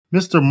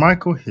Mr.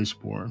 Michael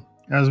Hichborn,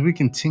 as we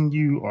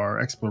continue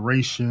our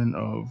exploration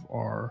of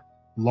our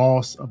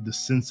loss of the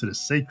sense of the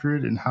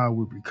sacred and how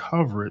we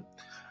recover it,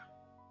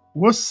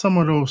 what's some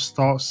of those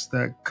thoughts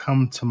that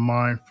come to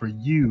mind for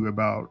you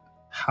about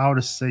how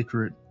the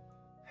sacred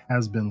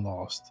has been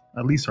lost,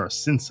 at least our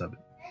sense of it?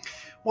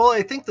 Well,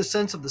 I think the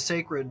sense of the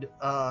sacred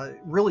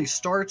really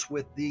starts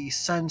with the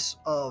sense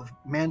of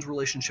man's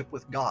relationship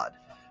with God.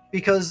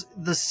 Because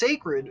the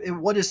sacred,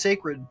 what is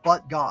sacred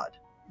but God?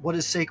 What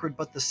is sacred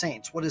but the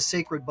saints? What is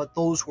sacred but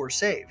those who are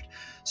saved?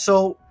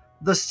 So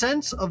the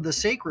sense of the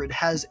sacred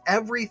has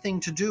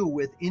everything to do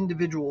with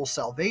individual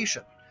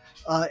salvation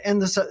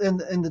and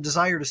the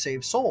desire to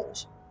save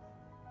souls.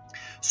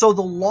 So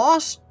the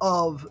loss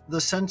of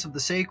the sense of the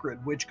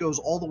sacred, which goes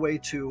all the way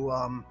to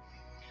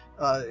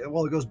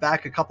well, it goes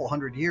back a couple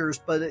hundred years,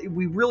 but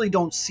we really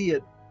don't see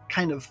it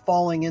kind of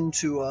falling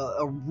into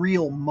a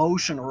real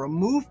motion or a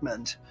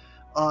movement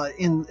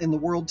in the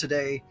world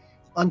today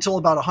until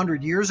about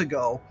 100 years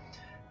ago.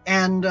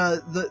 And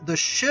the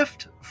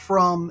shift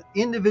from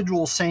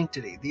individual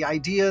sanctity, the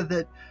idea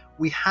that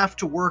we have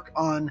to work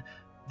on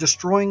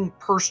destroying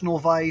personal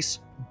vice,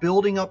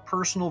 building up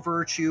personal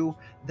virtue.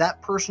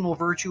 That personal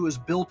virtue is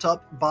built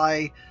up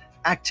by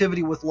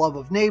activity with love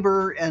of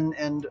neighbor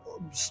and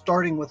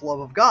starting with love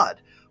of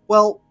God.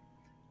 Well,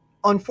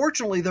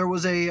 unfortunately, there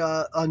was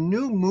a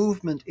new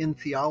movement in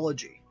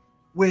theology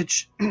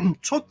which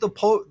took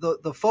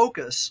the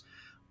focus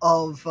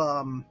of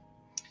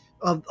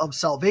of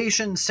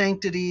salvation,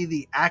 sanctity,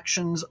 the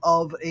actions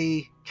of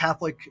a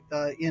Catholic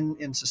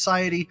in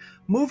society,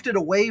 moved it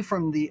away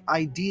from the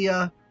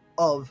idea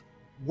of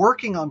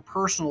working on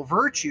personal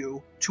virtue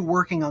to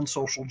working on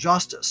social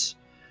justice.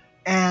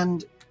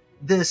 And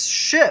this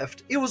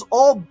shift, it was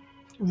all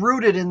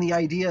rooted in the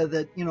idea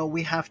that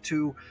we have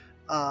to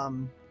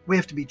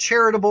be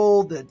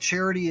charitable. That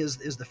charity is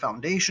the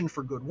foundation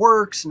for good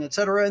works, and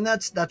etc. And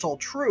that's all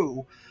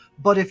true.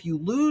 But if you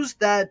lose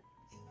that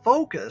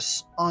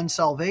focus on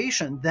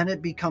salvation, then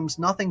it becomes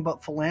nothing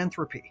but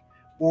philanthropy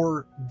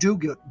or do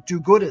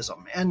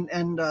goodism,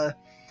 and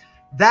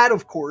that,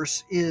 of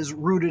course, is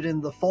rooted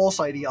in the false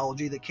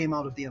ideology that came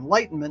out of the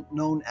Enlightenment,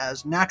 known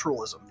as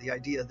naturalism. The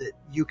idea that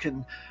you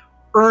can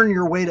earn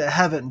your way to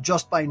heaven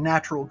just by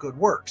natural good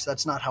works.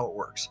 That's not how it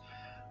works.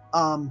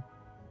 Um,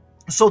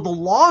 so the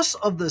loss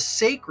of the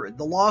sacred,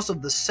 the loss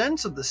of the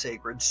sense of the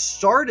sacred,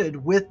 started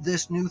with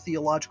this new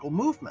theological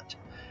movement.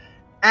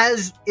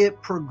 As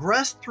it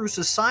progressed through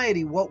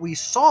society, what we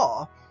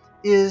saw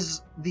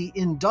is the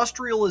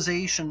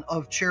industrialization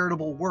of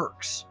charitable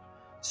works.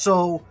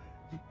 So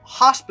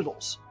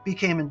hospitals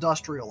became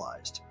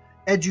industrialized,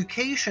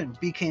 education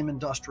became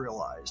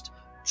industrialized,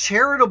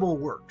 charitable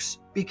works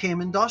became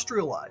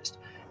industrialized.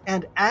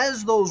 And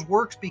as those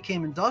works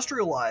became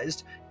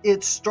industrialized,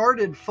 it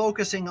started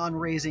focusing on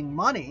raising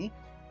money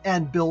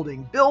and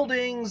building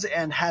buildings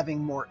and having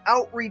more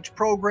outreach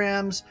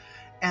programs.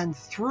 And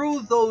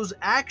through those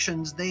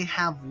actions, they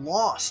have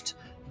lost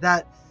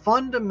that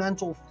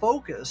fundamental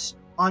focus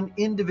on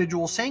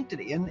individual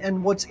sanctity.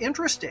 And what's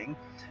interesting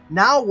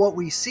now, what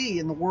we see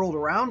in the world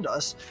around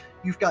us,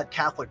 you've got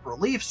Catholic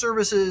relief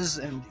services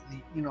and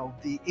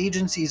the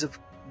agencies of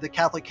the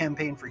Catholic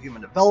Campaign for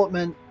Human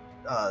Development.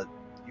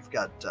 You've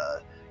got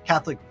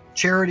Catholic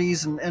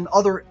charities and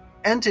other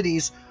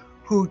entities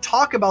who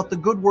talk about the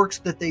good works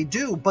that they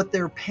do, but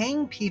they're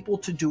paying people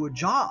to do a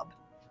job.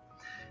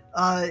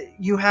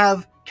 You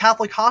have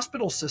Catholic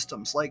hospital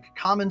systems like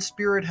Common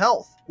Spirit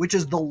Health, which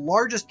is the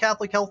largest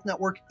Catholic health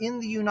network in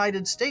the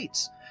United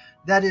States,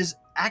 that is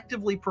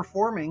actively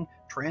performing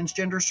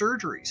transgender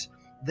surgeries.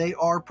 They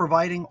are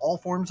providing all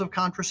forms of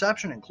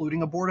contraception,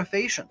 including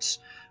abortifacients.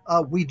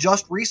 We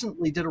just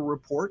recently did a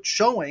report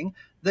showing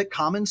that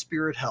Common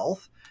Spirit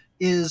Health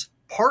is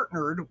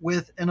partnered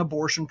with an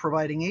abortion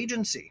providing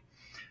agency.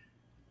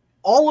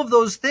 All of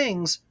those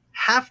things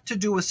have to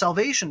do with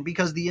salvation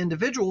because the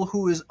individual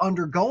who is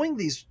undergoing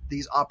these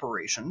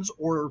operations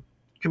or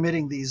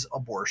committing these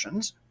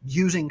abortions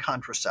using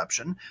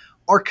contraception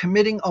are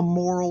committing a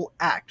moral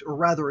act, or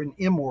rather an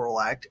immoral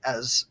act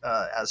as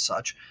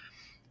such.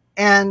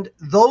 And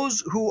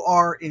those who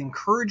are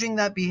encouraging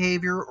that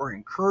behavior or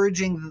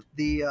encouraging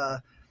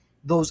the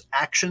those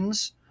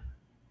actions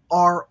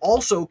are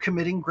also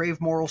committing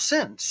grave moral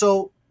sin.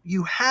 So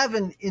you have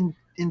an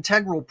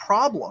integral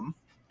problem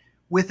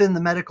within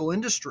the medical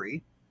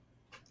industry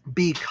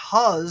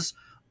because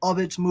of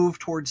its move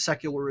towards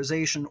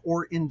secularization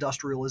or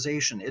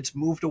industrialization. It's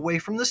moved away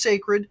from the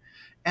sacred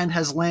and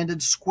has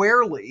landed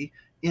squarely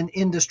in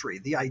industry.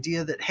 The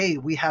idea that, hey,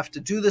 we have to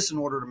do this in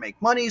order to make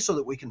money so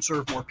that we can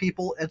serve more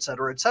people, et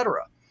cetera, et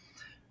cetera.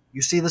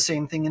 You see the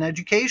same thing in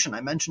education.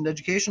 I mentioned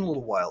education a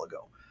little while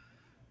ago.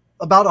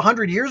 About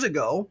 100 years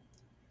ago,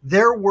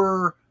 there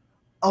were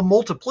a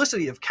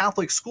multiplicity of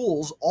Catholic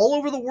schools all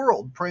over the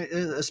world,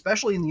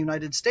 especially in the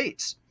United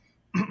States.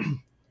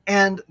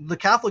 And the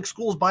Catholic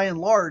schools, by and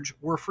large,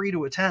 were free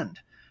to attend.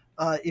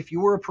 If you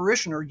were a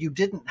parishioner, you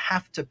didn't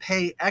have to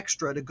pay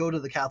extra to go to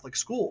the Catholic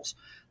schools.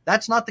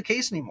 That's not the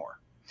case anymore.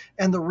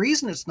 And the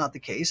reason it's not the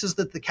case is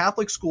that the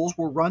Catholic schools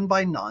were run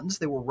by nuns,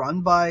 they were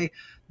run by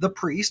the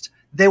priest.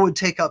 They would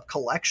take up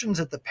collections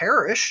at the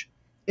parish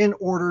in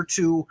order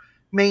to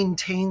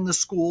maintain the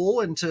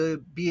school and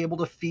to be able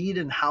to feed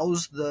and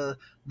house the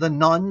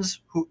nuns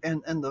who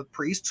and the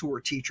priests who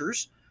were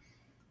teachers.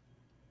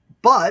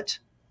 But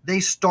they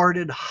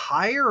started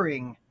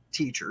hiring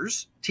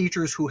teachers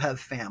who have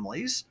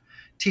families,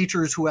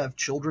 teachers who have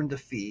children to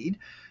feed,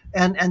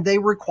 and they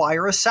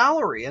require a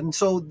salary. And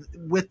so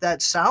with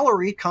that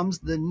salary comes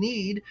the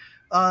need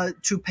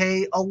to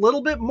pay a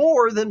little bit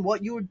more than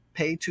what you would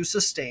pay to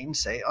sustain,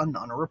 say, a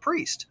nun or a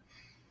priest.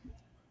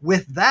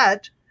 With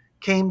that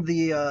came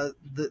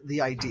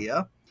the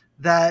idea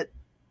that,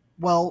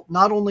 well,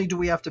 not only do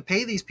we have to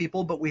pay these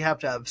people, but we have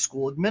to have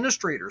school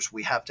administrators.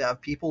 We have to have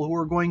people who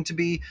are going to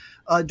be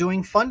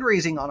doing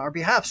fundraising on our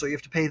behalf. So you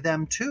have to pay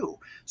them too.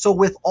 So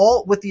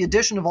with the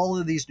addition of all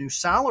of these new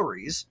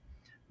salaries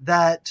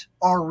that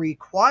are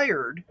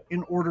required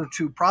in order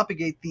to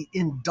propagate the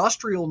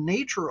industrial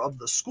nature of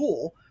the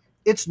school,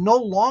 it's no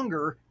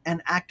longer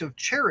an act of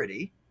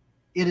charity.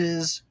 It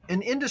is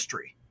an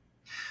industry.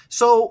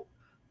 So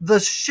the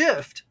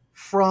shift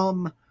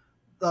from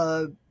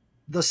the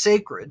the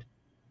sacred,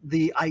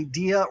 the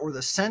idea or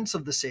the sense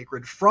of the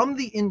sacred from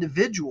the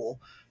individual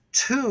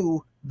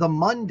to the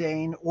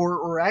mundane,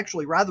 or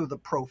actually rather the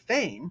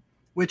profane,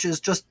 which is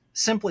just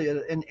simply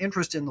an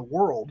interest in the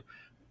world,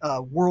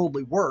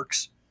 worldly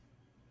works,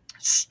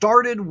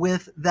 started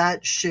with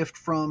that shift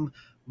from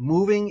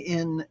moving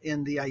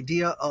in the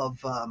idea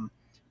of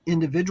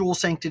individual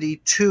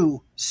sanctity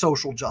to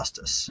social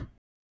justice.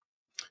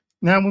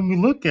 Now, when we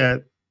look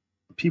at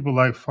people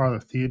like Father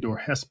Theodore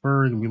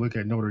Hesburgh, and we look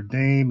at Notre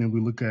Dame, and we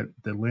look at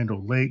the Land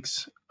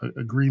O'Lakes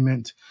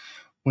agreement,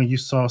 when you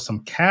saw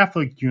some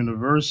Catholic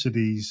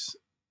universities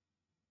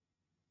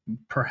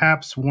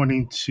perhaps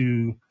wanting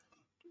to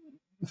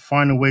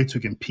find a way to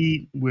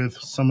compete with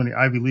some of the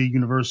Ivy League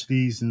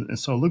universities, and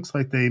so it looks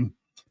like they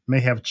may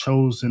have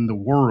chosen the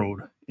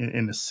world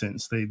in a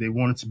sense. They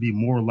wanted to be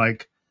more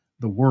like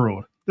the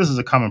world. This is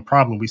a common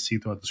problem we see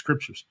throughout the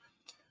scriptures.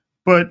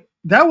 But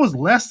that was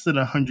less than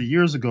 100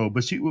 years ago.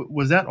 But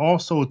was that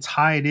also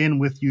tied in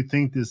with, you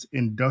think, this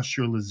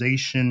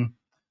industrialization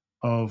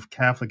of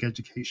Catholic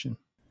education?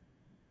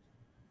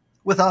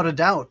 Without a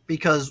doubt,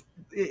 because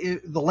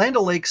the Land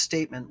O'Lakes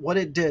statement, what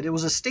it did, it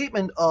was a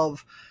statement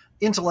of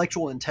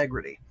intellectual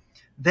integrity.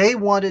 They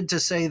wanted to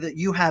say that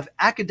you have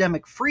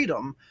academic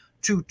freedom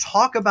to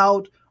talk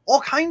about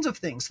all kinds of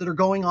things that are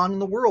going on in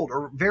the world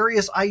or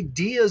various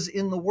ideas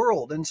in the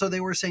world. And so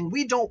they were saying,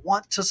 we don't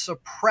want to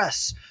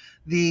suppress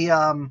the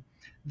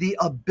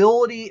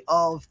ability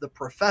of the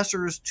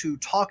professors to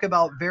talk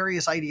about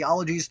various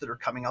ideologies that are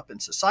coming up in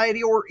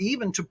society, or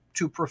even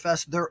to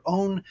profess their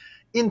own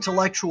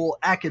intellectual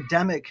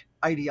academic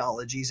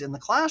ideologies in the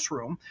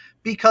classroom,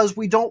 because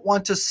we don't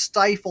want to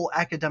stifle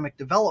academic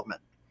development.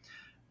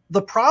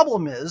 The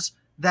problem is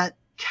that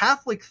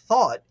Catholic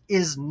thought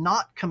is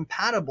not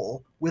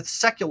compatible with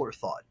secular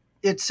thought.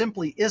 It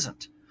simply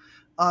isn't.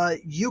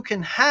 You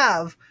can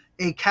have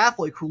a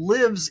Catholic who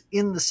lives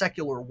in the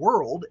secular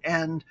world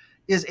and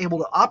is able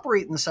to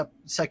operate in the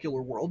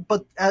secular world,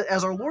 but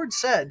as our Lord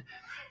said,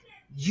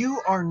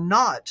 you are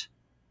not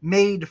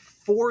made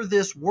for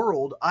this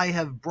world. I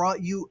have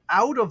brought you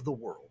out of the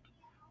world.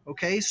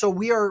 Okay, so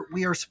we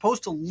are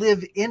supposed to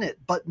live in it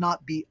but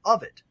not be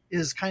of it,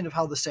 is kind of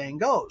how the saying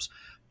goes.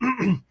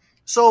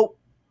 So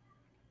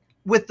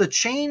with the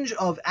change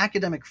of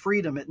academic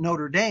freedom at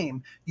Notre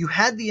Dame, you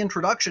had the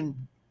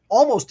introduction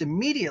almost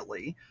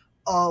immediately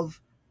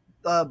of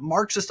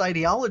Marxist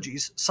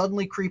ideologies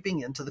suddenly creeping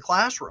into the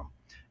classroom.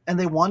 And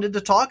they wanted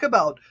to talk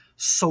about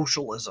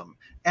socialism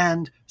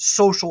and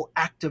social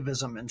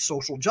activism and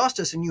social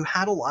justice. And you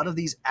had a lot of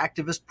these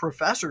activist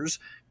professors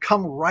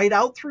come right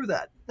out through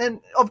that. And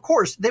of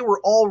course, they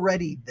were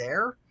already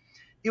there.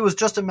 It was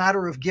just a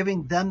matter of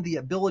giving them the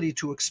ability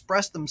to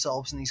express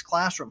themselves in these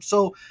classrooms.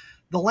 So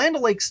the Land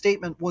O'Lakes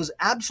statement was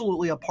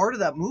absolutely a part of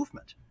that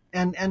movement.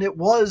 And it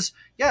was,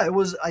 yeah, it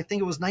was, I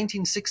think it was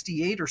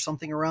 1968 or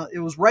something around, it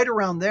was right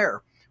around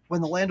there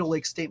when the Land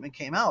O'Lakes statement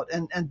came out.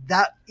 And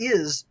that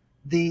is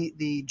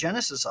the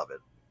genesis of it.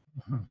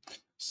 Mhm.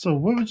 So,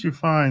 what would you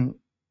find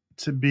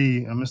to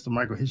be, Mr.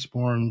 Michael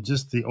Hichborn,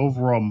 just the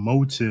overall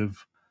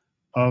motive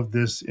of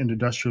this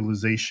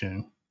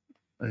industrialization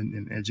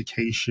in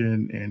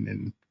education and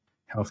in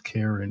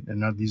healthcare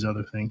and these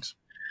other things?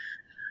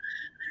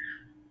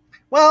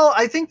 Well,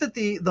 I think that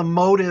the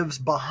motives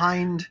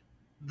behind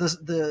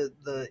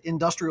the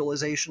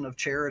industrialization of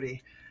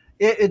charity,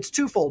 it's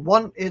twofold.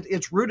 One,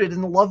 it's rooted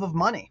in the love of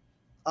money.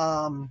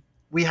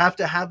 We have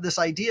to have this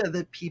idea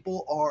that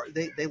people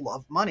they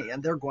love money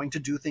and they're going to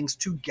do things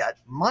to get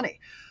money.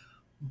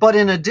 But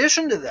in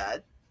addition to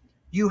that,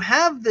 you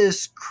have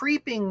this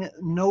creeping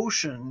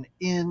notion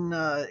in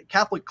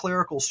Catholic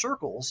clerical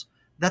circles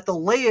that the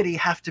laity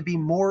have to be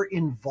more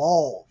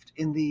involved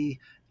in the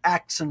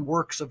acts and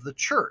works of the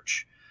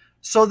church.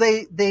 So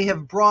they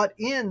have brought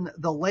in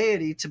the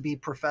laity to be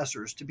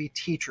professors, to be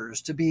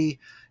teachers, to be,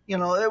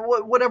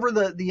 whatever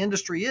the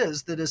industry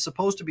is that is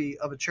supposed to be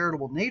of a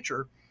charitable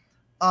nature,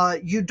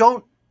 you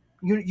don't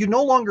you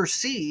no longer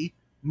see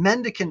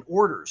mendicant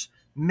orders,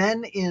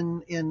 men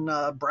in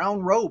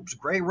brown robes,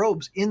 gray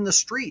robes in the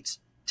streets,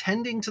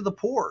 tending to the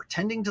poor,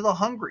 tending to the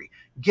hungry,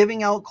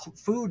 giving out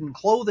food and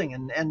clothing,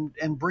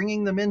 and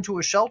bringing them into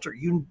a shelter.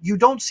 You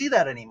don't see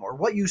that anymore.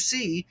 What you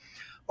see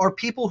are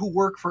people who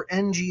work for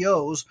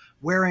NGOs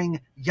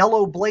wearing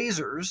yellow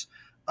blazers,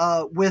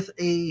 with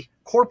a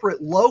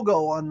corporate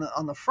logo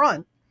on the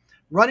front,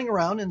 running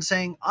around and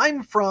saying,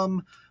 "I'm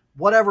from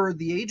whatever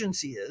the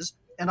agency is,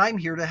 and I'm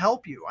here to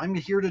help you. I'm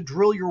here to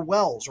drill your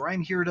wells, or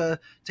I'm here to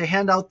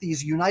hand out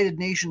these United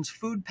Nations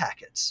food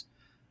packets."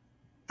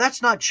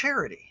 That's not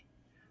charity.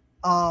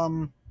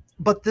 Um,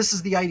 but this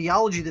is the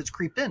ideology that's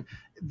creeped in.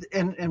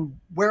 And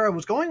where I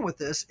was going with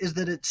this is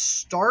that it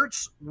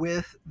starts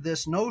with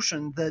this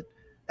notion that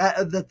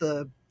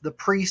the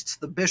priests,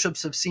 the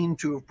bishops have seemed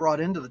to have brought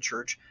into the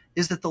church,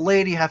 is that the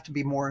laity have to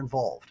be more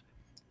involved.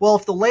 Well,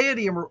 if the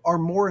laity are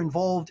more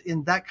involved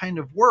in that kind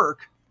of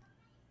work,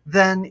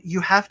 then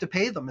you have to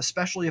pay them,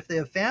 especially if they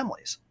have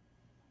families.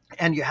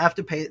 And you have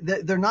to pay.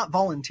 They're not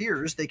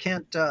volunteers. They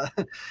can't.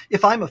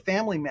 If I'm a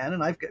family man,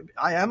 and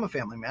I am a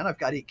family man, I've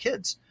got 8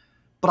 kids,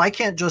 but I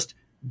can't just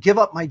give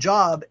up my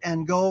job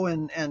and go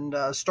and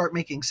start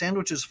making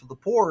sandwiches for the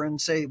poor and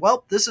say,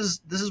 well, this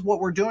is what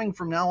we're doing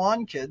from now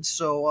on, kids.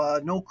 So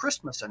no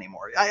Christmas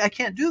anymore. I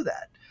can't do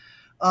that.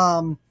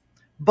 Um,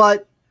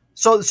 but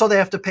so they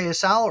have to pay a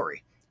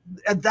salary.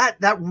 And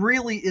that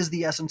really is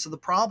the essence of the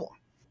problem.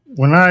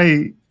 When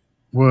I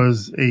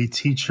was a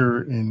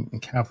teacher in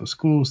Catholic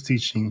schools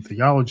teaching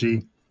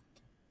theology,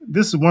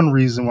 this is one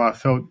reason why I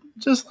felt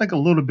just like a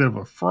little bit of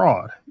a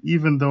fraud.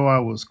 Even though I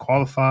was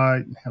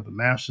qualified and have a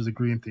master's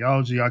degree in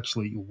theology, I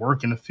actually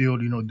work in the field,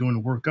 doing the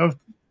work of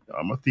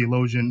I'm a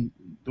theologian,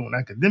 doing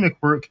academic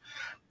work.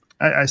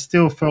 I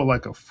still felt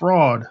like a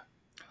fraud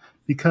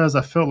because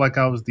I felt like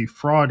I was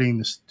defrauding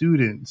the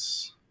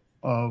students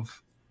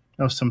of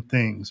some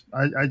things.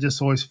 I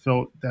just always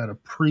felt that a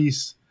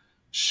priest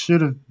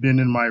should have been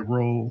in my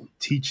role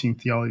teaching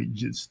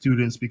theology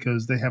students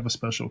because they have a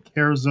special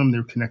charism.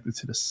 They're connected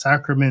to the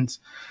sacraments,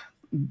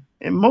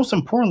 and most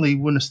importantly,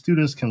 when the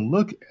students can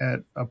look at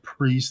a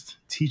priest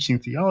teaching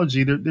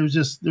theology, there's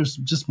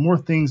just more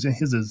things in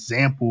his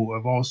example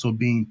of also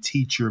being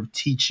teacher, of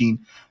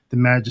teaching the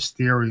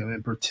magisterium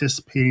and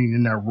participating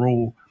in that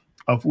role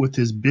of with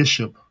his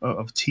bishop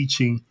of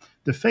teaching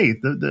the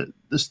faith.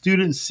 The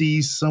student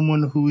sees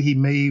someone who he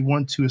may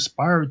want to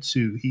aspire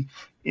to. He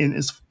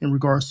in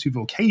regards to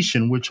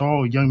vocation, which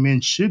all young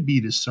men should be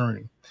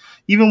discerning.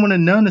 Even when a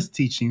nun is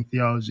teaching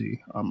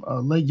theology,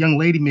 young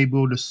lady may be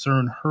able to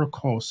discern her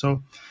call.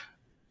 So,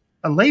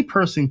 a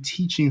layperson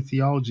teaching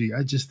theology,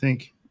 I just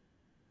think,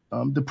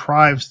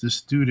 deprives the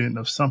student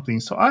of something.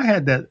 So, I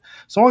had that.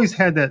 So, I always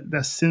had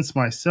that sense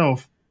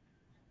myself,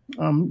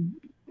 um,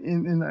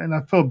 and I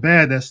felt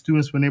bad that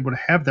students weren't able to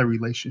have that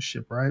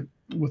relationship, right,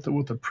 with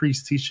a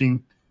priest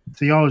teaching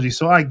theology.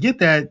 So, I get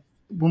that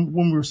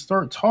when we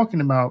start talking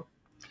about,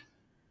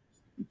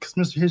 because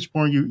Mr.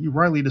 Hichborn, you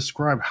rightly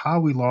described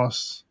how we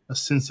lost a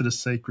sense of the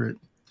sacred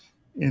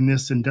in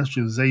this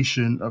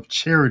industrialization of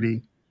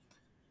charity.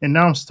 And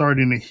now I'm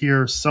starting to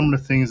hear some of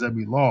the things that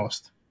we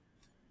lost.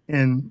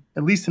 And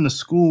at least in the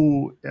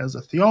school, as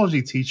a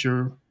theology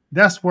teacher,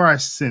 that's where I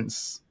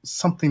sense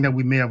something that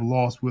we may have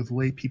lost with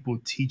lay people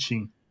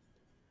teaching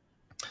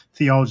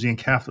theology in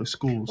Catholic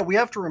schools. But we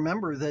have to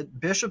remember that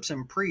bishops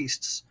and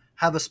priests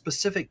have a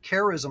specific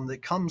charism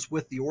that comes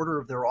with the order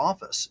of their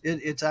office.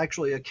 It's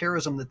actually a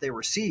charism that they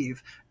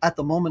receive at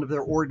the moment of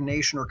their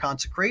ordination or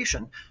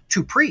consecration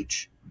to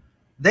preach.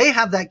 They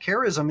have that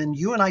charism, and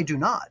you and I do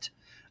not.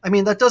 I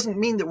mean, that doesn't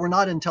mean that we're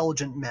not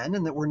intelligent men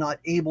and that we're not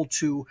able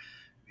to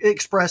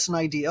express an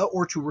idea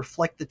or to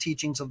reflect the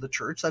teachings of the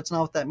church. That's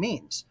not what that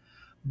means.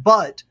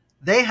 But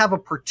they have a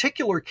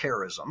particular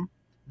charism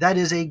that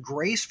is a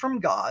grace from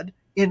God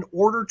in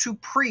order to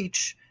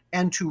preach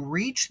and to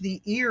reach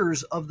the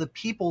ears of the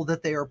people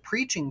that they are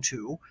preaching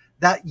to,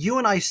 that you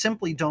and I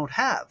simply don't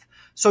have.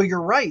 So you're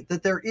right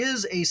that there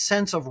is a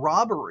sense of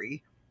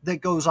robbery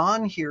that goes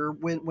on here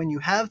when you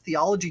have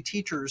theology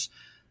teachers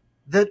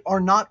that are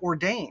not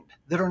ordained,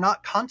 that are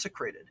not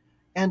consecrated.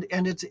 And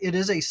it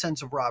is a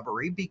sense of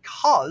robbery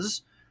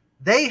because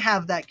they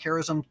have that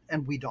charism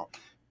and we don't.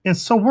 And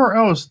so, where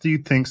else do you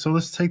think? So,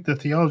 let's take the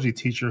theology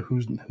teacher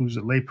who's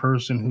a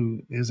layperson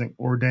who isn't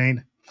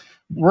ordained.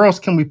 Where else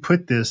can we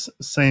put this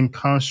same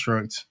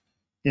construct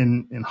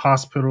in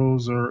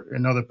hospitals or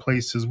in other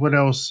places? What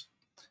else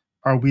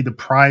are we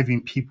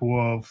depriving people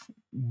of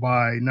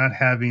by not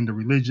having the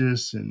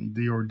religious and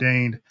the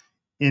ordained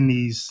in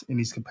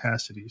these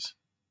capacities?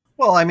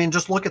 Well, I mean,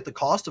 just look at the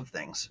cost of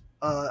things.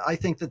 I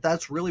think that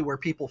that's really where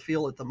people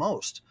feel it the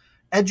most.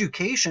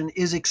 Education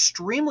is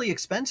extremely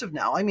expensive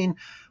now. I mean,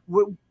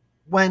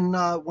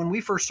 when we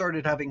first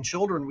started having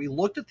children, we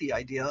looked at the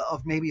idea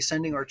of maybe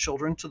sending our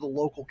children to the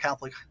local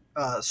Catholic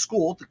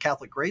school, the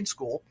Catholic grade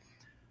school,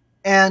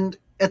 and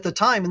at the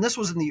time, and this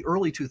was in the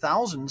early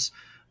 2000s,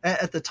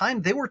 at the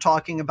time they were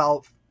talking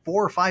about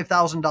four or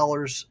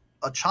 $5,000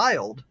 a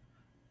child,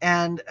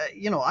 and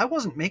I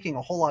wasn't making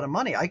a whole lot of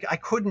money. I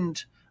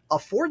couldn't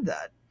afford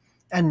that.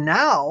 And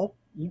now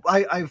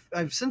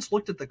I've since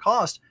looked at the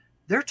cost.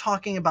 They're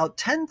talking about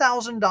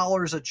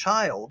 $10,000 a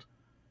child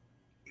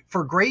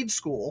for grade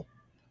school,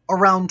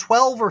 around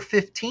 12 or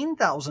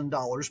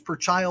 $15,000 per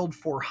child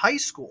for high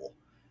school.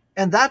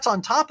 And that's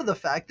on top of the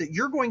fact that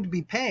you're going to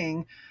be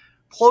paying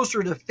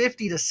closer to $50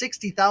 to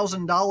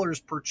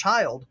 $60,000 per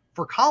child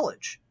for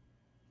college,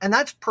 and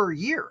that's per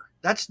year.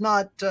 That's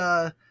not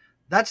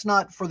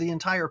for the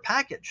entire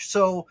package.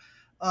 So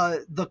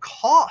the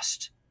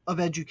cost of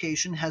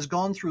education has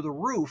gone through the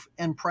roof,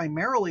 and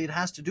primarily it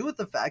has to do with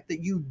the fact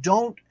that you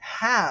don't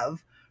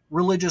have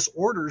religious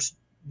orders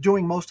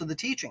doing most of the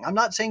teaching. I'm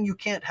not saying you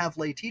can't have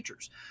lay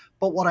teachers,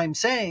 but what I'm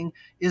saying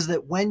is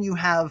that when you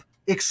have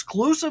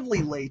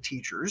exclusively lay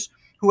teachers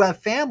who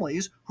have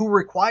families who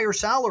require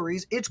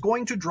salaries, it's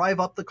going to drive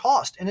up the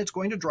cost, and it's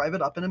going to drive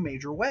it up in a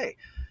major way.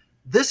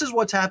 This is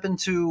what's happened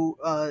to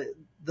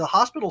the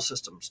hospital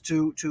systems,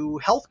 to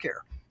healthcare.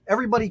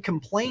 Everybody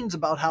complains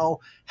about how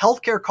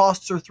healthcare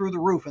costs are through the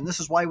roof, and this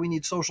is why we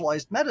need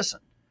socialized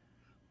medicine.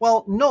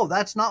 Well, no,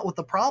 that's not what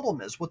the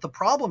problem is. What the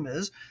problem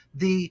is,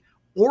 the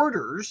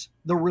orders,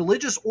 the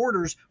religious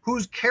orders,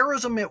 whose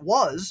charism it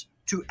was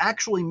to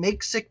actually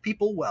make sick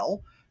people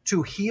well,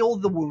 to heal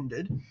the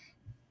wounded,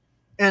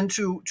 and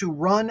to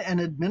run and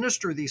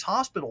administer these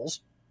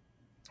hospitals.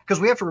 Because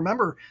we have to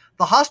remember,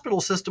 the hospital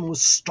system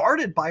was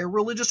started by a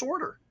religious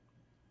order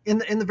in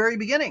the very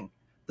beginning.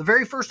 The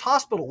very first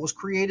hospital was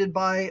created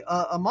by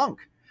a monk.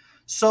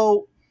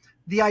 So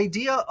the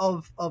idea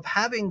of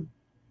having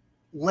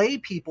lay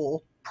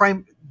people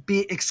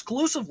be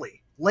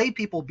exclusively lay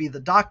people, be the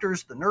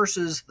doctors, the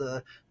nurses,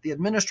 the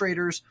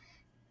administrators,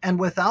 and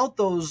without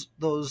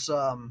the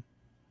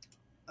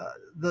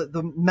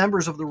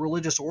members of the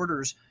religious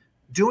orders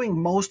doing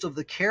most of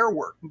the care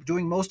work,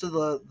 doing most of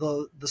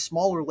the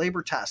smaller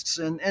labor tasks,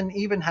 and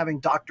even having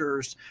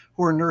doctors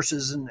who are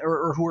nurses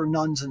or who are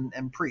nuns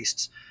and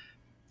priests.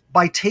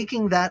 By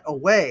taking that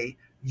away,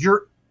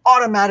 you're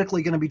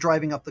automatically going to be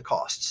driving up the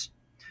costs.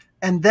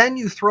 And then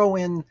you throw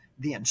in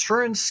the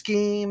insurance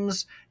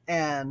schemes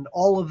and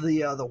all of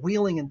the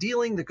wheeling and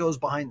dealing that goes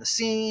behind the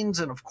scenes,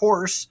 and of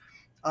course,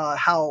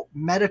 how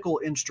medical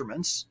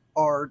instruments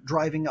are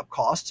driving up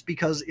costs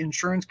because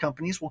insurance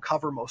companies will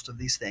cover most of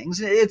these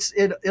things.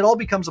 It all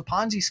becomes a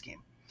Ponzi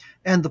scheme,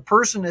 and the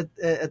person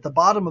at the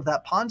bottom of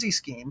that Ponzi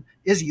scheme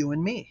is you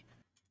and me.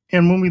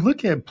 And when we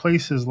look at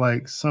places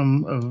like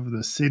some of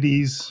the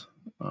cities,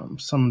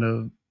 some of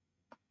the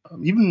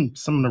even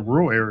some of the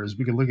rural areas,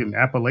 we could look in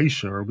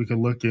Appalachia or we could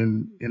look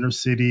in inner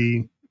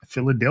city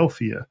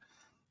Philadelphia.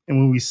 And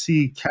when we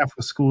see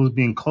Catholic schools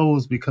being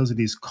closed because of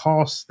these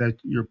costs that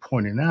you're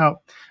pointing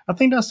out, I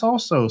think that's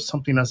also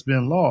something that's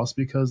been lost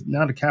because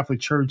now the Catholic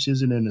Church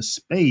isn't in a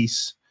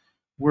space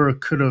where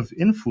it could have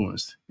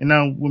influenced. And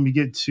now, when we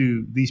get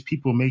to these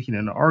people making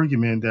an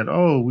argument that,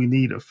 oh, we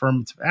need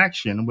affirmative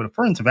action, what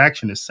affirmative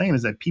action is saying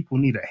is that people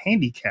need a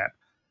handicap.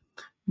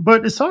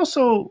 But it's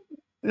also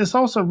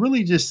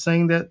really just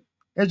saying that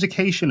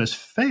education has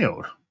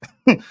failed.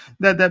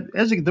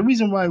 The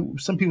reason why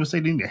some people say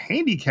they need a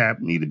handicap,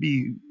 need to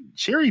be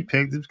cherry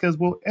picked, is because,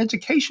 well,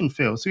 education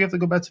failed. So you have to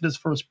go back to this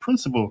first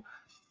principle.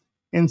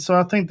 And so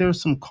I think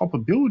there's some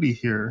culpability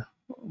here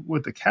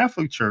with the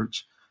Catholic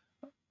Church,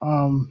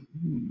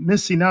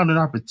 missing out an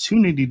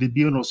opportunity to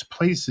be in those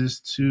places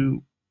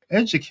to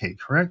educate.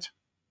 Correct?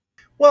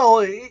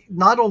 Well,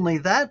 not only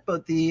that,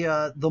 but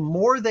the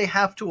more they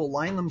have to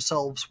align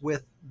themselves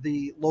with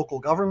the local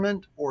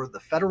government or the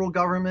federal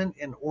government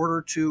in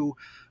order to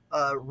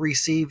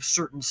receive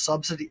certain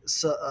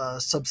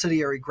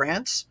subsidiary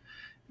grants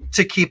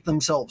to keep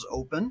themselves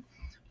open,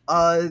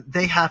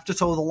 they have to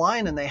toe the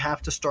line, and they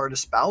have to start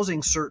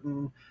espousing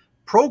certain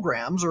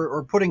programs,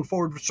 or putting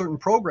forward certain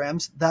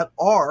programs that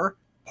are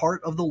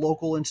part of the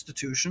local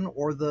institution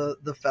or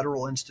the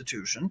federal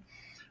institution,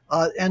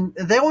 and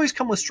they always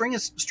come with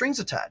strings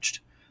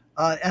attached,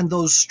 and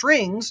those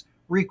strings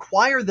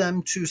require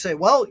them to say,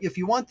 well, if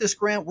you want this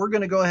grant, we're going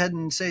to go ahead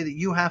and say that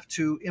you have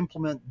to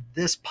implement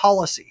this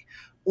policy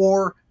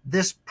or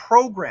this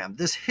program,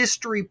 this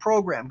history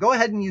program. Go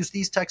ahead and use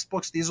these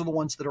textbooks. These are the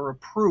ones that are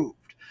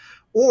approved.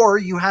 Or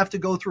you have to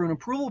go through an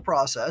approval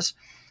process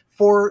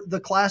for the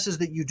classes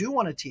that you do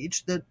want to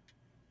teach, that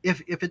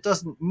if it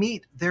doesn't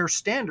meet their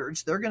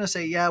standards, they're going to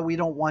say, yeah, we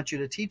don't want you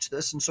to teach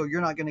this, and so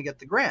you're not going to get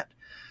the grant.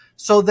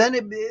 So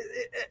then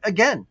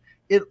again,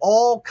 it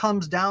all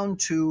comes down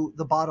to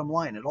the bottom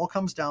line. It all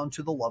comes down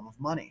to the love of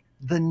money,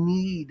 the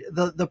need,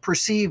 the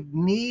perceived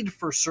need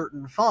for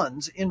certain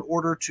funds in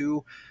order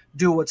to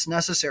do what's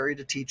necessary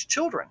to teach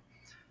children.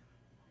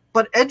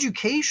 But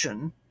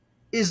education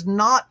is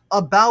not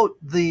about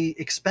the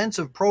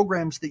expensive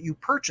programs that you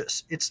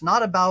purchase. It's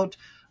not about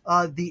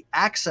the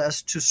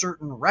access to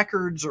certain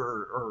records,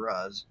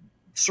 or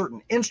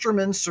certain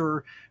instruments,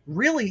 or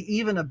really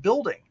even a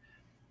building.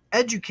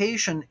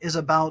 Education is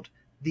about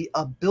the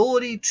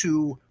ability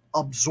to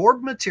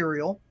absorb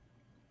material,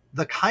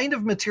 the kind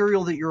of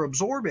material that you're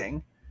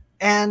absorbing,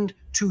 and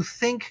to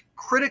think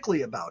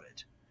critically about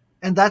it.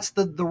 And that's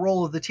the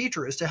role of the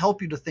teacher, is to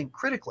help you to think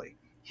critically.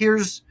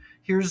 Here's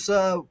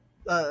a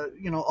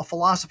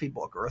philosophy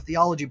book or a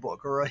theology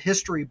book or a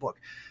history book,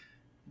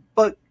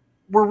 but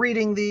we're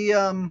reading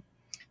the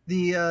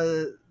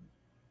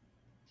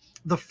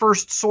the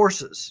first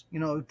sources,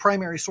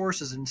 primary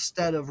sources,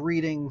 instead of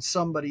reading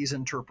somebody's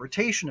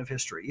interpretation of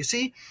history. You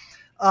see,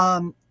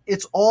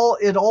 it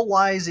all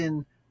lies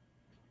in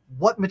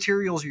what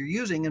materials you're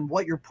using and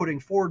what you're putting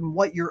forward and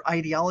what your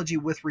ideology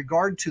with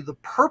regard to the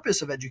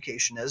purpose of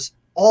education is,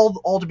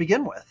 all to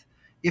begin with.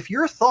 If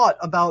your thought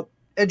about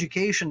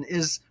education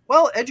is,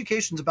 well,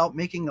 education's about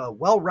making a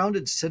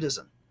well-rounded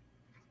citizen,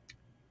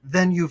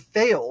 then you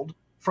failed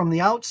from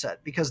the outset,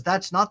 because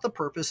that's not the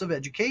purpose of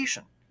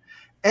education.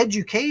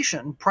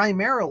 Education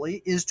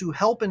primarily is to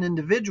help an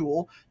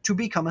individual to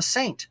become a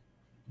saint.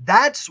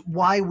 That's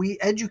why we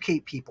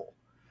educate people.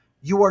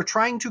 You are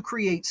trying to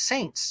create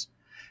saints.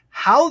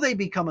 How they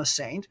become a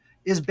saint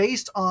is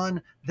based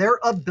on their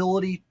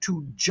ability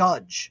to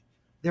judge,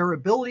 their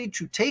ability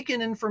to take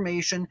in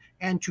information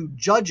and to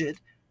judge it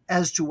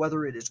as to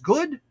whether it is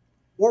good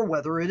or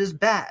whether it is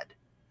bad.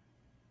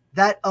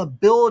 That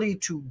ability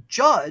to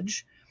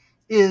judge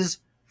is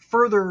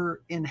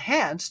further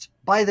enhanced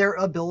by their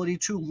ability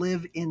to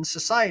live in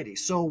society.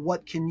 So,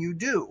 what can you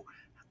do?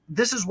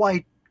 This is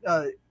why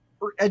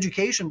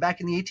education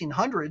back in the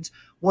 1800s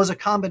was a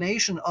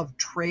combination of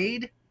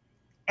trade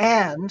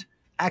and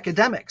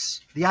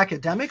academics. The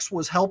academics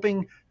was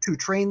helping to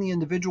train the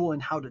individual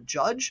in how to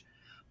judge,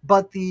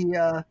 but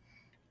the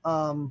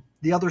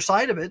other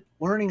side of it,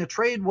 learning a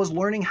trade, was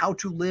learning how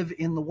to live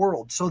in the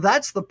world. So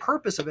that's the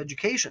purpose of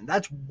education.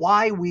 That's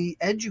why we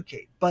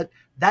educate, but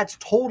that's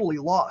totally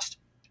lost.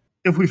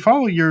 If we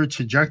follow your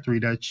trajectory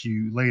that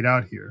you laid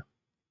out here,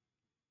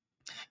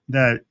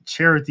 that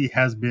charity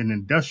has been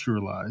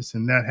industrialized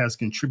and that has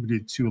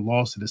contributed to a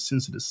loss of the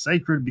sense of the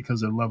sacred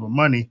because of the love of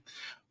money.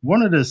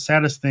 One of the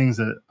saddest things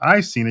that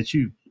I've seen that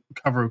you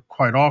cover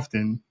quite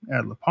often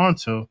at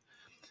Lepanto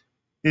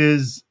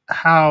is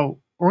how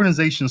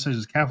organizations such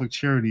as Catholic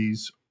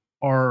Charities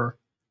are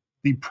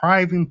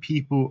depriving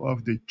people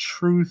of the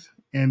truth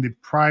and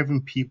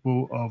depriving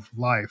people of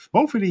life.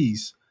 Both of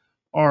these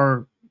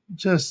are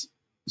just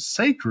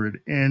sacred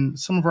and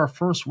some of our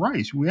first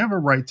rights. We have a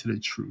right to the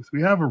truth,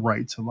 we have a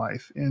right to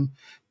life. And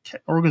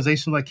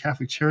organizations like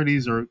Catholic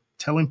Charities are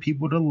telling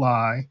people to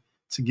lie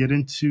to get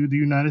into the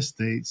United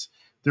States.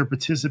 They're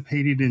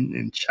participating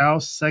in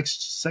child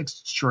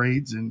sex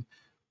trades and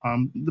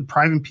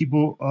depriving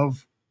people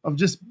of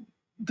just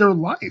their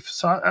life.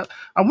 So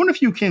I wonder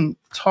if you can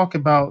talk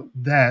about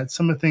that,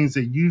 some of the things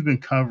that you've been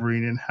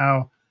covering, and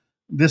how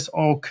this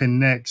all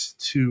connects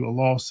to a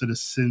loss of the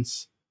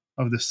sense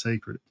of the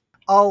sacred.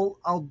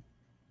 I'll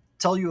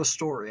tell you a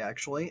story,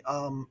 actually.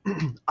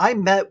 I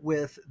met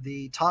with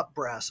the top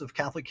brass of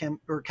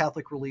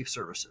Catholic Relief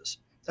Services.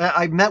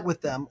 I met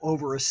with them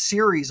over a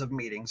series of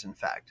meetings, in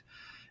fact.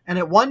 And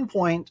at one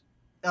point,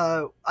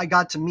 I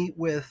got to meet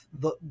with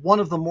one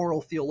of the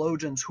moral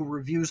theologians who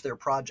reviews their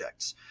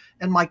projects.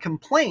 And my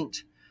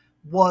complaint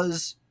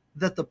was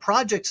that the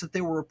projects that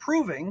they were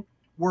approving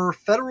were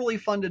federally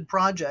funded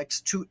projects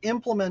to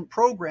implement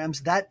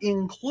programs that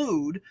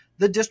include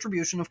the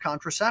distribution of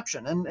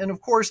contraception. And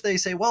of course they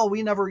say, well,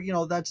 we never,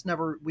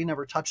 we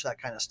never touch that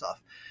kind of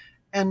stuff.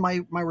 And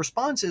my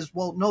response is,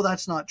 well, no,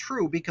 that's not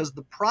true, because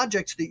the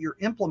projects that you're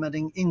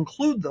implementing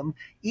include them,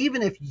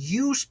 even if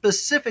you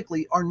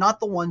specifically are not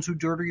the ones who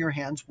dirty your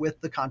hands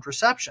with the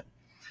contraception.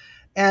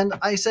 And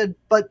I said,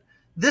 but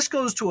this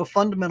goes to a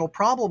fundamental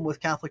problem with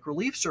Catholic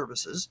Relief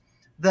Services,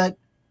 that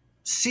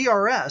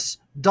CRS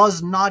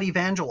does not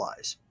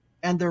evangelize.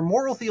 And their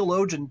moral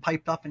theologian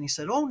piped up and he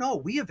said, oh, no,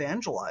 we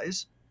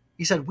evangelize.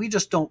 He said, we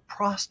just don't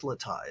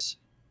proselytize.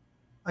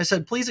 I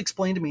said, please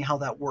explain to me how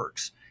that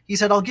works. He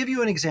said, I'll give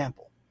you an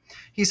example.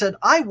 He said,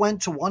 I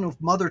went to one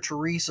of Mother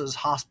Teresa's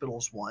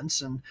hospitals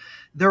once, and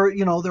there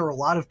are a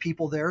lot of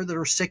people there that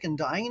are sick and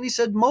dying. And he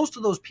said, most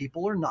of those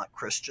people are not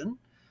Christian.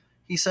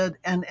 He said,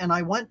 and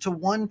I went to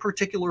one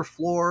particular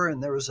floor,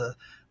 and there was a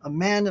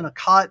man in a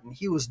cot, and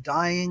he was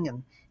dying,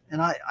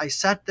 and I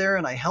sat there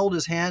and I held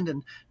his hand,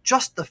 and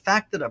just the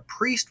fact that a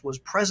priest was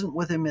present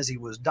with him as he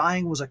was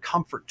dying was a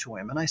comfort to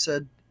him. And I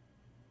said,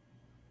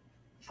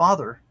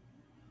 Father,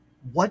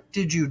 what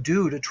did you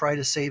do to try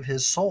to save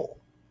his soul?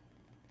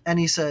 And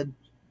he said,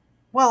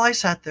 well, I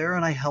sat there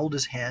and I held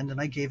his hand and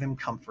I gave him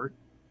comfort.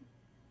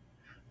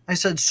 I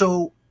said,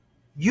 so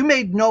you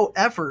made no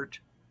effort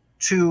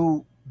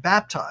to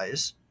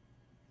baptize,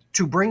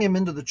 to bring him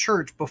into the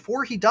church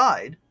before he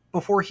died,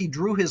 before he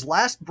drew his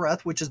last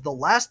breath, which is the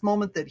last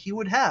moment that he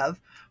would have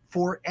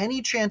for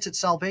any chance at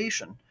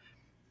salvation.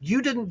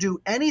 You didn't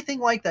do anything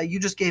like that. You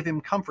just gave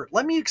him comfort.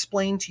 Let me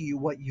explain to you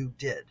what you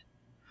did.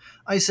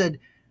 I said,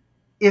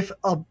 if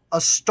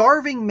a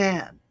starving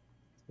man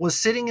was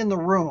sitting in the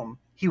room,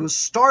 he was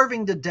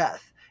starving to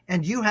death,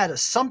 and you had a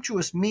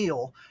sumptuous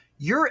meal,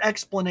 your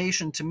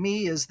explanation to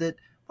me is that,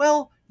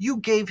 well, you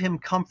gave him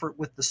comfort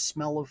with the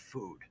smell of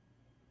food.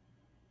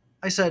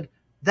 I said,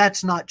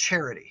 that's not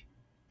charity.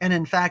 And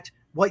in fact,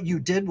 What you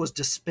did was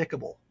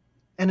despicable.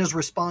 And his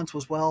response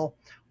was, well,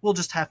 we'll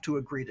just have to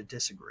agree to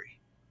disagree.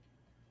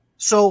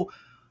 So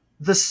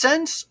the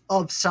sense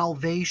of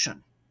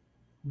salvation,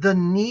 the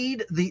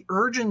need, the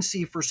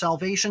urgency for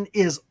salvation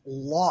is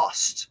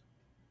lost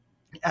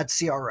at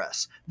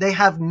CRS. They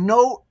have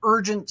no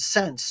urgent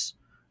sense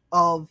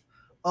of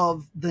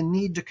the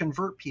need to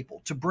convert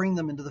people, to bring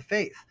them into the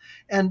faith.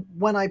 And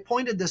when I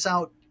pointed this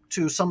out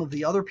to some of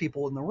the other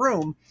people in the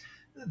room,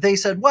 they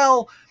said,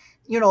 "Well,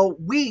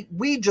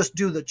 we just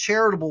do the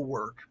charitable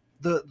work,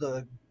 the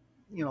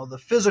the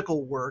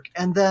physical work,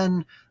 and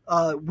then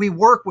we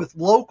work with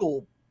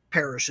local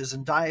parishes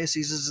and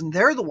dioceses, and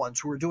they're the ones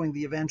who are doing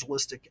the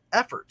evangelistic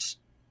efforts."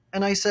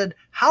 And I said,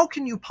 "How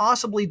can you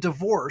possibly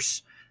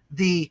divorce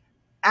the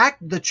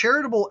the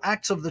charitable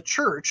acts of the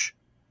church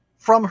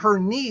from her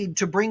need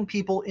to bring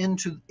people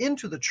into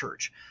the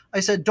church?"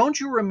 I said, "Don't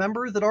you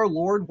remember that our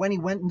Lord, when he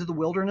went into the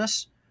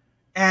wilderness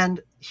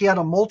and he had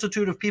a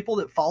multitude of people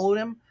that followed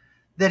him,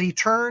 that he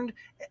turned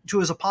to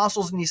his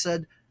apostles and he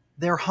said,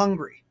 'They're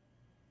hungry.'"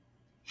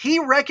 He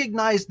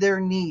recognized their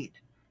need.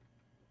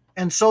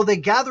 And so they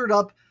gathered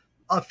up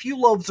a few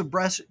loaves of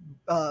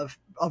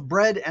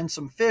bread and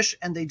some fish,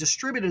 and they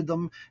distributed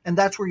them. And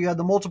that's where you had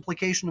the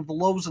multiplication of the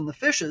loaves and the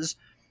fishes.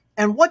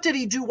 And what did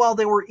he do while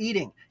they were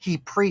eating? He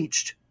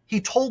preached. He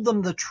told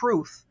them the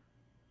truth.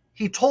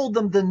 He told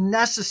them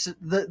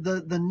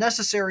the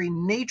necessary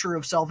nature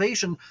of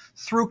salvation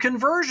through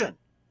conversion.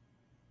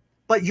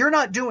 But you're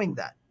not doing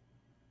that.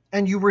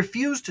 And you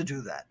refuse to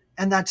do that.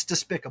 And that's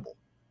despicable.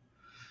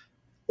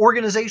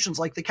 Organizations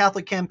like the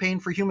Catholic Campaign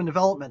for Human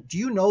Development, do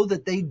you know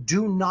that they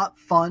do not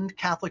fund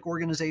Catholic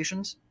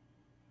organizations?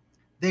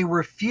 They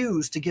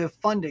refuse to give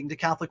funding to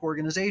Catholic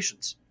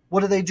organizations.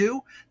 What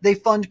do? They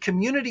fund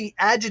community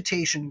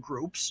agitation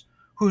groups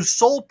whose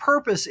sole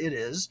purpose it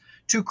is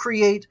to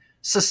create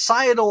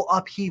societal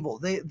upheaval.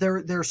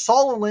 They're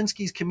Saul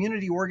Alinsky's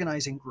community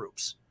organizing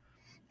groups,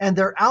 and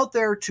they're out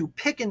there to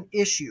pick an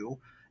issue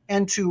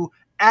and to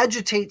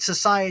agitate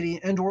society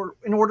in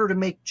order to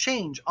make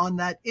change on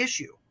that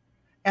issue.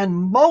 And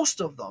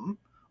most of them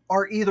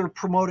are either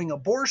promoting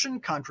abortion,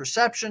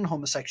 contraception,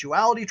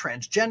 homosexuality,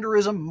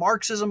 transgenderism,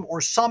 Marxism,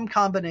 or some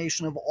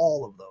combination of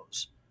all of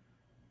those.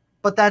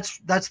 But that's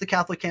the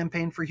Catholic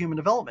Campaign for Human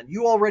Development.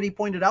 You already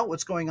pointed out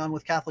what's going on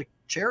with Catholic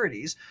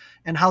charities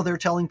and how they're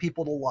telling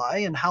people to lie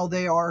and how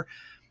they are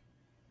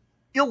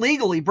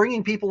illegally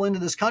bringing people into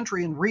this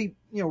country and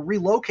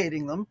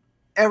relocating them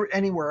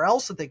anywhere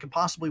else that they could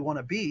possibly want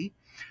to be.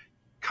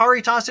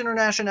 Caritas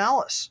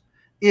Internationalis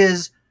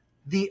is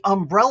the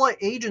umbrella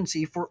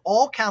agency for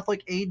all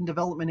Catholic aid and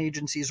development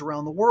agencies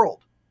around the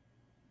world.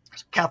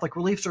 Catholic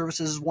Relief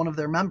Services is one of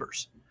their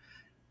members.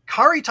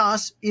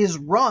 Caritas is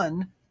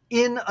run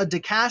in a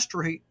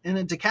dicastery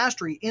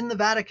in the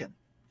Vatican.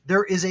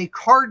 There is a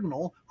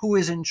cardinal who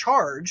is in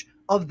charge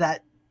of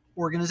that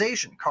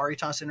organization,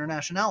 Caritas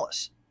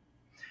Internationalis.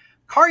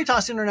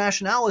 Caritas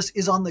Internationalis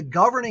is on the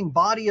governing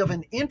body of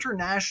an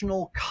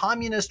international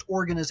communist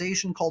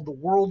organization called the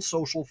World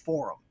Social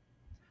Forum.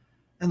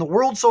 And the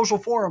World Social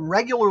Forum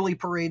regularly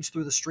parades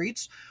through the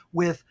streets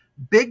with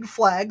big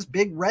flags,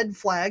 big red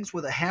flags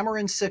with a hammer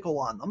and sickle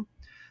on them.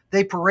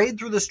 They parade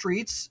through the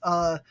streets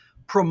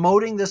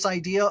promoting this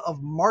idea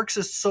of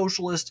Marxist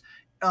socialist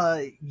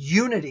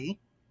unity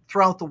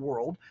throughout the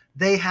world.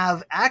 They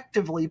have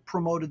actively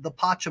promoted the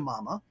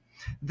Pachamama.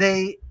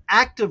 They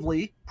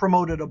actively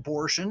promoted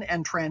abortion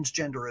and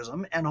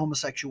transgenderism and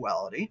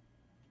homosexuality.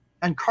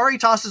 And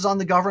Caritas is on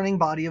the governing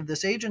body of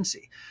this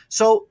agency.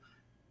 So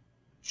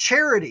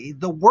charity,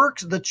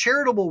 the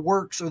charitable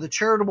works, or the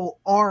charitable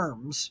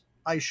arms,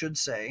 I should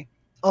say,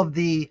 of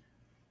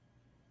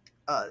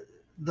uh,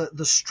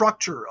 the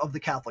structure of the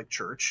Catholic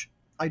Church.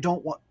 I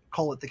don't want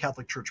call it the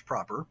Catholic Church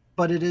proper,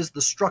 but it is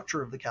the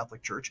structure of the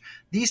Catholic Church.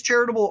 These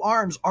charitable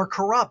arms are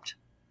corrupt.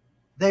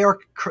 They are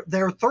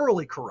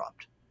thoroughly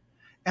corrupt.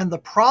 And the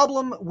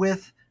problem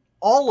with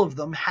all of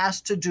them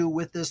has to do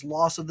with this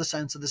loss of the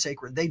sense of the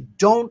sacred. They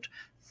don't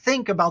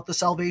think about the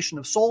salvation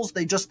of souls.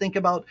 They just think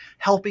about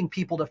helping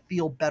people to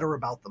feel better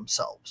about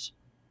themselves.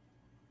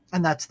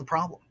 And that's the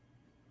problem.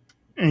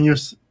 And you're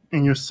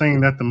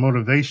saying that the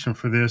motivation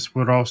for this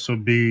would also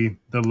be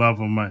the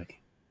love of money.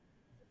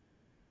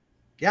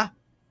 Yeah,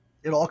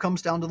 it all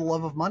comes down to the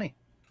love of money.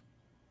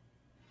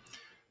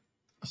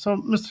 So,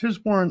 Mr.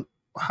 Hichborn,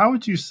 how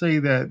would you say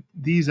that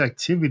these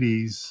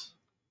activities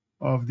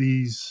of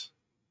these,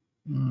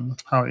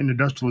 how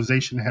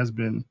industrialization has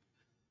been,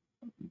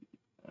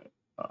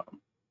 uh,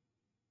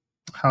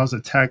 how it's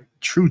attacked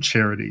true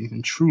charity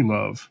and true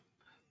love,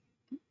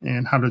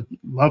 and how the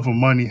love of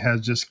money has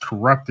just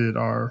corrupted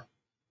our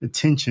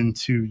attention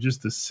to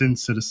just the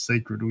sense of the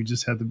sacred? We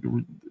just have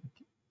to,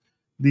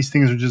 these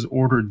things are just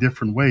ordered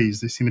different ways.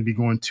 They seem to be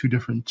going two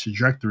different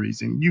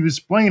trajectories. And you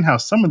explain how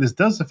some of this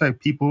does affect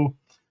people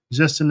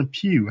just in the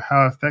pew,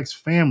 how it affects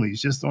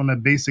families just on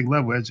that basic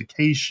level,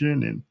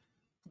 education and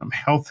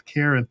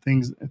healthcare and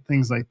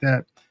things like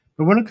that.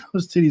 But when it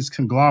comes to these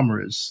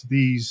conglomerates,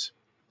 these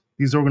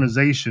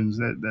organizations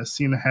that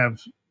seem to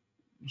have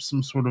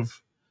some sort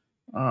of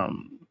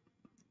um,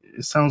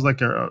 it sounds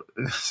like it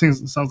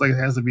sounds like it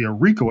has to be a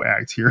RICO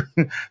act here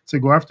to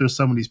go after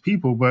some of these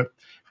people. But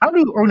how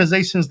do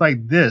organizations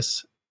like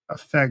this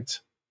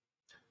affect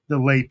the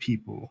lay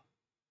people?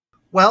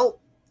 Well,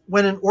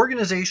 when an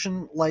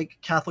organization like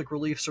Catholic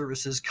Relief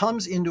Services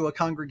comes into a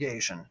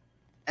congregation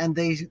and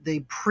they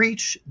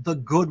preach the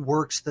good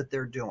works that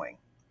they're doing,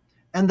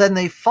 and then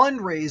they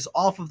fundraise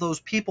off of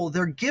those people,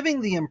 they're giving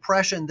the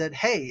impression that,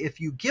 hey,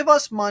 if you give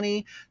us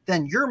money,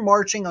 then you're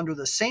marching under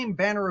the same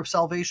banner of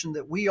salvation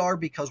that we are,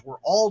 because we're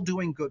all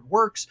doing good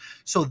works.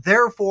 So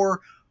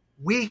therefore,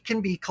 we can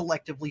be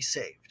collectively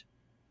saved.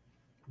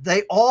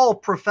 They all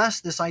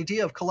profess this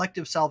idea of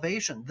collective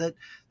salvation, that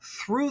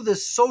through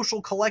this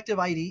social collective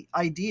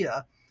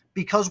idea,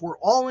 because we're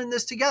all in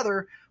this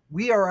together,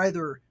 we are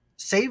either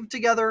saved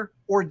together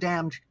or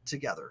damned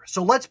together.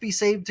 So let's be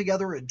saved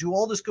together and do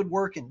all this good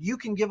work, and you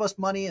can give us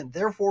money, and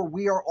therefore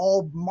we are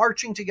all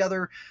marching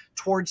together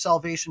towards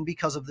salvation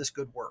because of this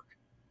good work.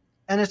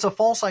 And it's a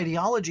false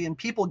ideology, and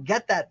people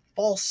get that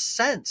false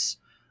sense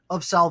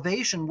of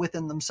salvation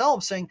within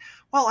themselves, saying,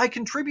 well, I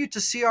contribute to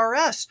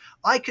CRS,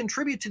 I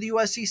contribute to the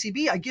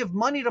USCCB, I give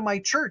money to my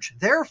church,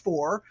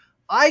 therefore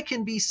I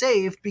can be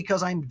saved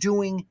because I'm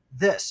doing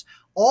this,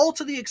 all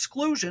to the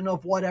exclusion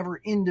of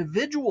whatever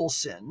individual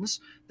sins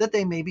that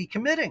they may be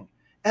committing.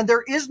 And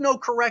there is no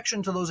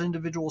correction to those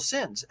individual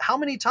sins. How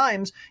many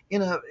times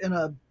in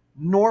a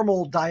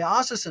normal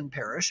diocesan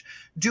parish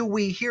do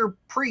we hear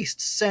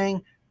priests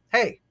saying,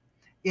 hey,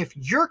 if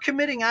you're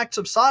committing acts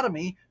of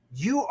sodomy,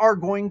 you are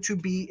going to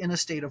be in a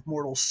state of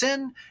mortal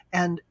sin.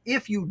 And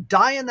if you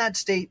die in that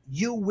state,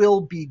 you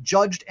will be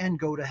judged and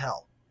go to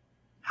hell.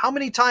 How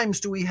many times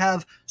do we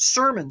have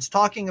sermons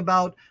talking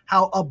about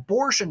how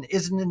abortion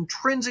is an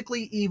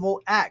intrinsically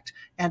evil act,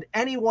 and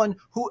anyone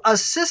who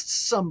assists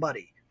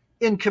somebody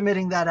in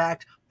committing that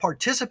act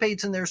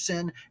participates in their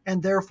sin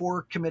and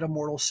therefore commit a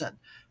mortal sin?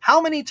 How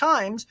many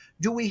times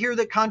do we hear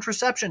that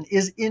contraception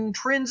is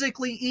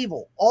intrinsically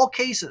evil? All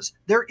cases,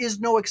 there is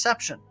no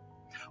exception.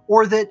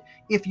 Or that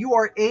if you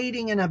are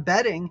aiding and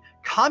abetting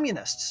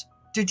communists,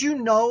 did you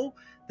know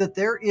that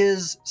there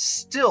is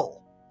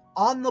still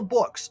on the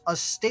books a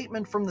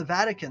statement from the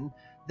Vatican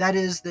that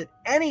is that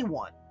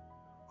anyone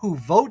who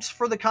votes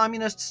for the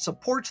communists,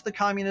 supports the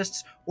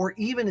communists, or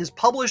even is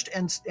published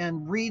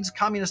and reads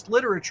communist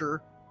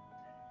literature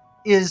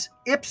is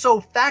ipso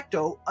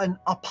facto an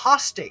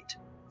apostate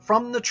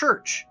from the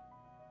church?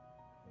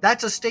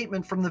 That's a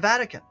statement from the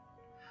Vatican.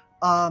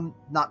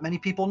 Not many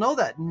people know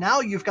that. Now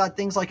you've got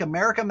things like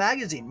America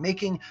Magazine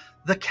making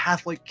the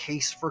Catholic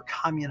case for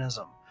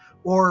communism,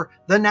 or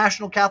the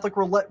National Catholic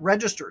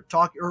Register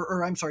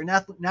or I'm sorry,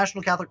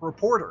 National Catholic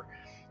Reporter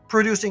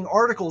producing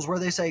articles where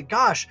they say,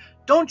 "Gosh,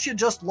 don't you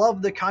just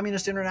love the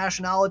Communist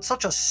International? It's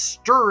such a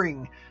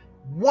stirring,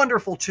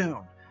 wonderful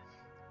tune."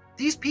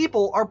 These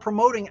people are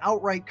promoting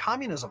outright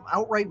communism,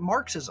 outright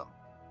Marxism,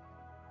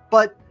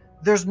 but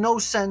there's no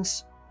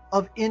sense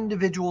of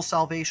individual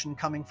salvation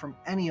coming from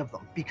any of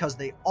them, because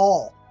they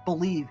all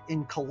believe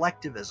in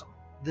collectivism.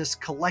 This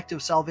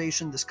collective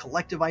salvation, this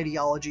collective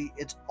ideology,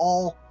 it's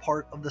all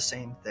part of the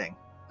same thing.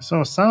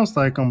 So it sounds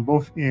like on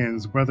both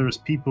ends, whether it's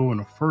people in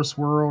the first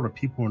world or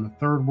people in the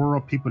third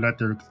world, people that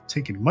they're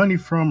taking money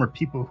from, or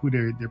people who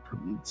they're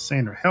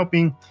saying they're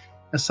helping,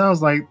 it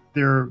sounds like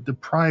they're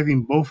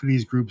depriving both of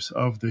these groups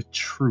of the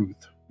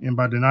truth. And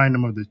by denying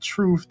them of the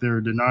truth,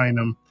 they're denying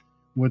them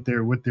what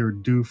they're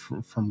due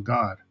from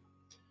God.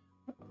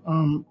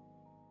 Um,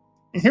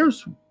 and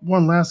here's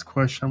one last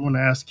question I want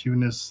to ask you in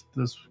this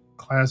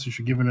class that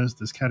you're giving us,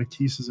 this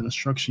catechesis and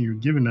instruction you're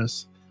giving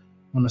us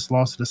on this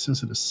loss of the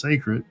sense of the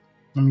sacred.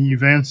 I mean,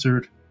 you've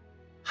answered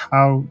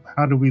how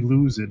do we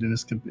lose it in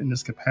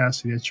this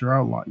capacity that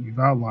you've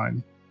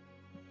outlined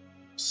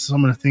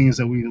some of the things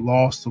that we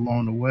lost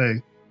along the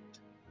way.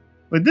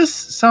 But this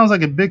sounds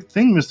like a big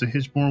thing, Mr.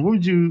 Hichborn. What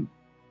would you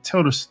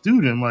tell the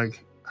student?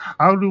 Like,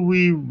 how do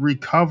we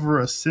recover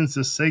a sense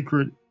of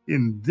sacred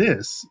in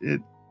this? It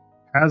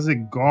has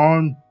it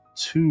gone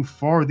too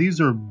far?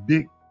 These are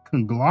big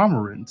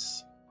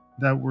conglomerates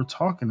that we're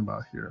talking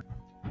about here.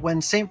 When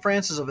St.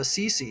 Francis of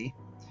Assisi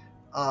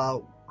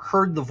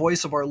heard the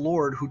voice of our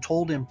Lord, who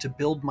told him to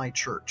build my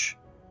church,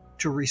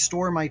 to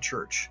restore my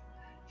church,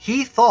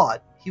 he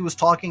thought he was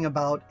talking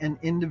about an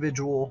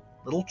individual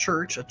little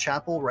church, a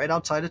chapel right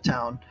outside of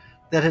town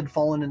that had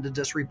fallen into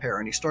disrepair,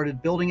 and he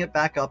started building it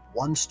back up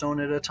one stone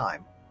at a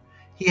time.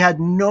 He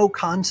had no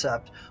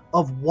concept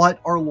of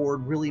what our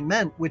Lord really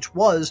meant, which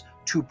was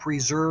to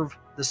preserve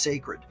the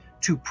sacred,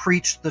 to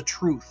preach the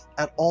truth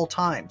at all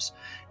times.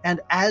 And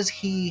as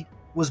he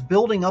was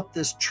building up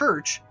this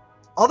church,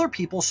 other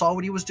people saw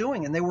what he was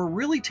doing, and they were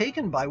really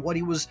taken by what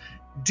he was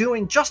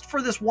doing just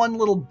for this one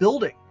little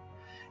building.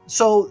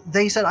 So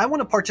they said, I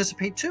want to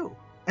participate too.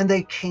 And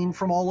they came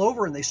from all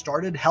over, and they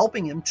started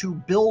helping him to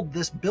build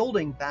this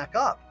building back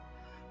up.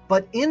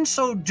 But in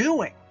so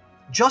doing,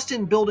 just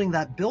in building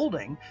that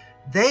building,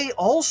 they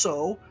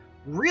also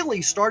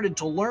really started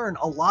to learn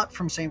a lot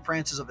from St.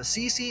 Francis of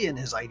Assisi in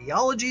his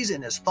ideologies,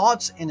 in his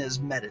thoughts, in his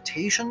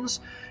meditations.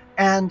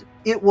 And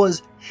it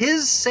was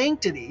his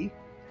sanctity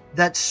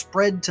that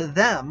spread to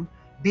them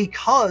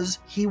because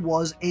he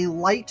was a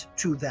light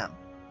to them.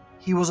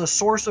 He was a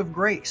source of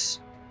grace.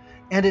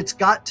 And it's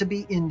got to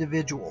be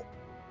individual.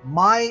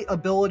 My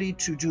ability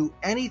to do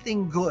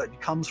anything good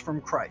comes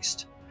from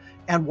Christ.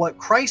 And what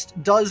Christ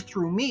does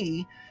through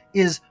me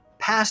is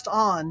passed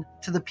on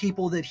to the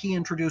people that he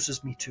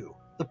introduces me to,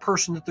 the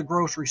person at the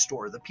grocery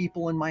store, the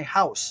people in my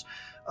house,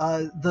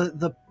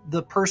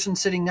 the person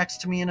sitting next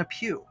to me in a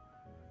pew.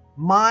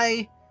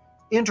 My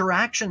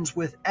interactions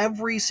with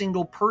every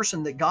single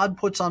person that God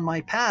puts on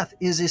my path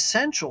is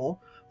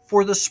essential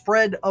for the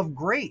spread of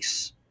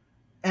grace.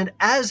 And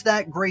as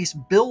that grace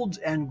builds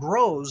and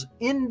grows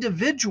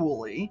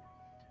individually,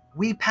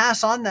 we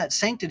pass on that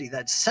sanctity,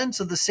 that sense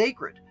of the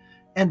sacred.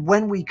 And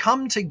when we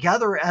come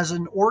together as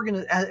an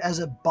as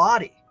a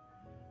body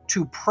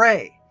to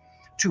pray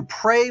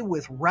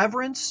with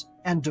reverence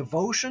and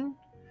devotion,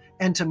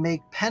 and to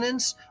make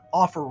penance,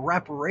 offer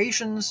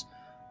reparations,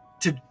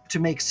 to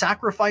make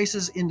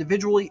sacrifices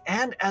individually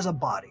and as a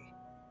body,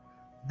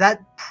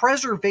 that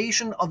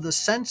preservation of the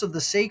sense of the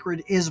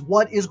sacred is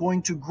what is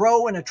going to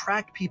grow and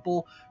attract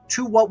people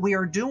to what we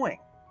are doing.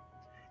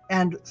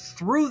 And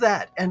through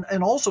that,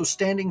 and also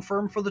standing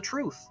firm for the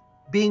truth,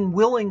 being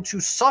willing to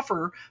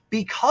suffer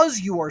because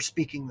you are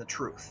speaking the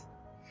truth.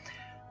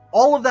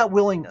 All of that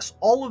willingness,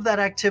 all of that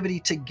activity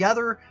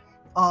together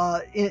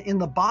in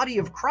the body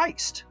of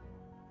Christ,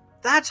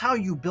 that's how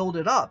you build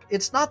it up.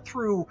 It's not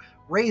through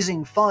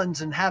raising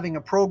funds and having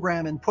a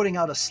program and putting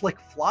out a slick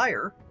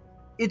flyer.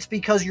 It's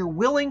because you're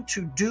willing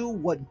to do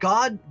what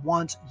God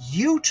wants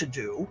you to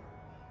do,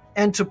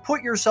 and to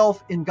put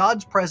yourself in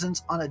God's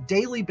presence on a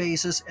daily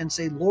basis and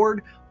say,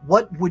 Lord,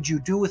 what would you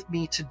do with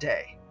me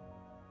today?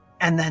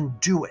 And then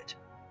do it.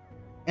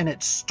 And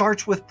it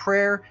starts with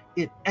prayer,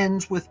 it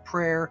ends with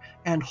prayer,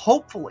 and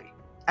hopefully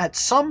at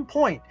some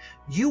point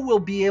you will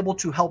be able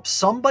to help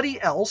somebody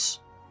else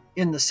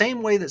in the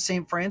same way that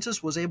St.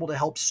 Francis was able to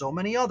help so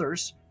many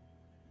others.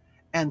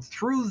 And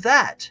through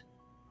that,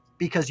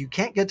 because you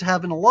can't get to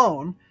heaven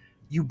alone,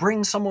 you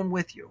bring someone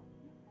with you.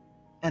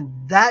 And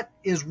that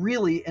is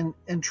really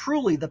and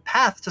truly the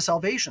path to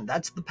salvation.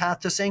 That's the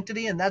path to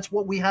sanctity, and that's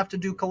what we have to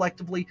do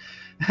collectively.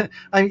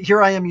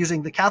 Here I am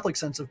using the Catholic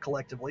sense of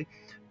collectively,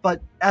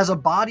 but as a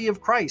body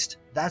of Christ,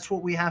 that's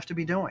what we have to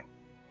be doing.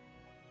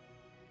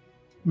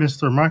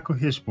 Mr. Michael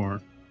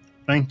Hichborn,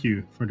 thank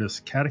you for this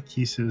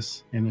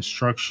catechesis and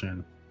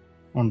instruction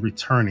on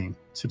returning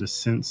to the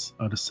sense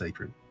of the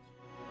sacred.